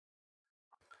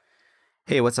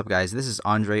Hey, what's up guys? This is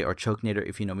Andre or Chokenator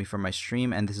if you know me from my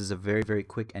stream, and this is a very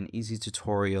quick and easy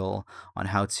tutorial on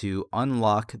how to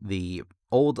unlock the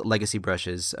old legacy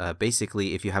brushes.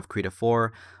 Basically, if you have Krita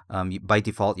 4, by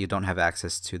default you don't have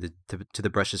access to the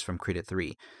brushes from Krita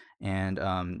 3.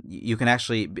 And you can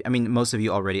actually, I mean, most of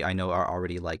you already, I know, are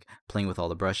already like playing with all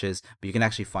the brushes, but you can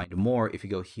actually find more if you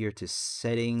go here to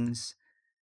settings,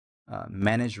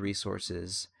 manage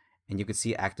resources, and you can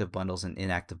see active bundles and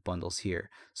inactive bundles here.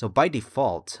 So by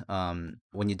default,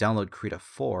 when you download Krita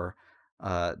 4,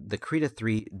 the Krita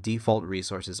 3 default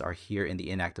resources are here in the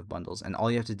inactive bundles, and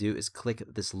all you have to do is click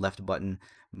this left button,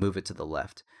 move it to the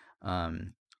left.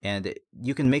 And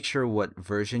you can make sure what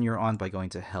version you're on by going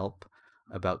to help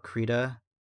about Krita,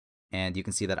 and you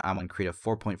can see that I'm on Krita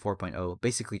 4.4.0,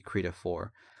 basically Krita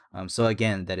 4. So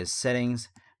again, that is settings,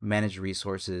 manage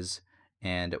resources,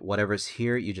 and whatever's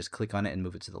here, you just click on it and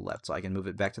move it to the left. So I can move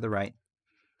it back to the right,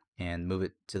 and move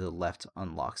it to the left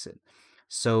unlocks it.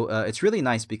 So it's really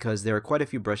nice because there are quite a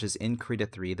few brushes in Krita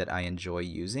 3 that I enjoy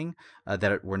using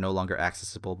that were no longer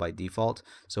accessible by default.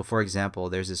 So for example,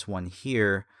 there's this one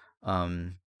here,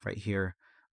 right here,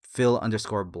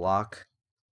 fill_block.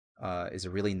 Is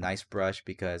a really nice brush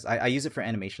because I use it for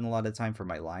animation a lot of the time for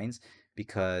my lines,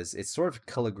 because it's sort of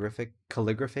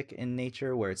calligraphic in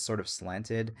nature, where it's sort of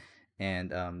slanted,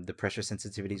 and the pressure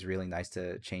sensitivity is really nice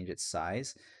to change its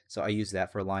size. So I use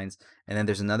that for lines. And then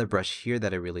there's another brush here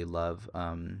that I really love,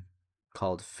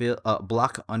 called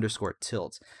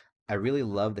block_tilt. I really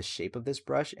love the shape of this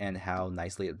brush and how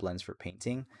nicely it blends for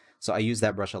painting. So I use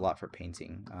that brush a lot for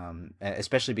painting,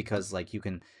 especially because like you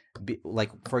can like,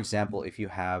 for example, if you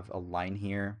have a line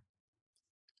here,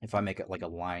 if I make it like a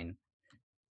line,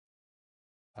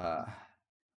 uh,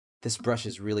 this brush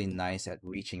is really nice at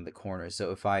reaching the corners.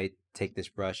 So if I take this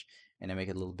brush and I make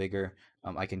it a little bigger,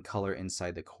 I can color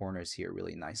inside the corners here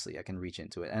really nicely. I can reach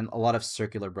into it. And a lot of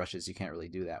circular brushes, you can't really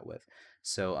do that with.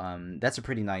 So that's a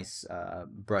pretty nice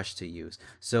brush to use.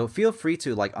 So feel free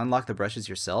to like unlock the brushes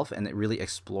yourself and really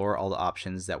explore all the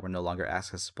options that were no longer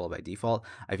accessible by default.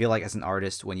 I feel like as an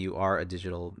artist, when you are a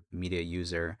digital media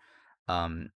user,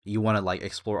 you want to like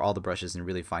explore all the brushes and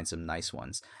really find some nice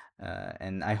ones.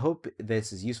 And I hope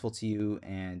this is useful to you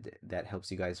and that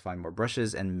helps you guys find more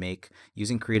brushes and make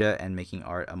using Krita and making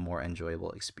art a more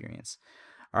enjoyable experience.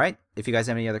 All right, if you guys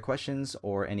have any other questions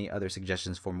or any other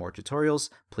suggestions for more tutorials,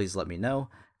 please let me know.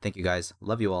 Thank you guys.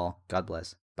 Love you all. God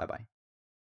bless. Bye bye.